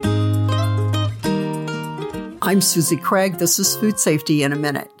I'm Susie Craig. This is Food Safety in a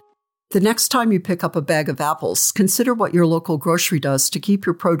Minute. The next time you pick up a bag of apples, consider what your local grocery does to keep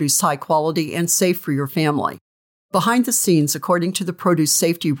your produce high quality and safe for your family. Behind the scenes, according to the Produce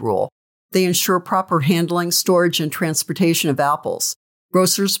Safety Rule, they ensure proper handling, storage, and transportation of apples.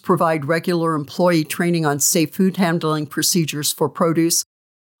 Grocers provide regular employee training on safe food handling procedures for produce,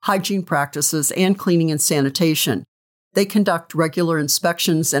 hygiene practices, and cleaning and sanitation. They conduct regular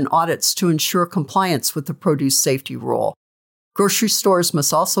inspections and audits to ensure compliance with the Produce Safety Rule. Grocery stores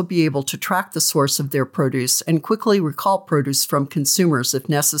must also be able to track the source of their produce and quickly recall produce from consumers if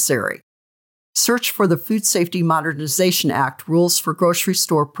necessary. Search for the Food Safety Modernization Act rules for grocery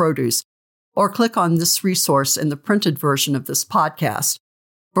store produce, or click on this resource in the printed version of this podcast.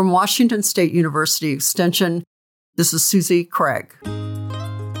 From Washington State University Extension, this is Susie Craig.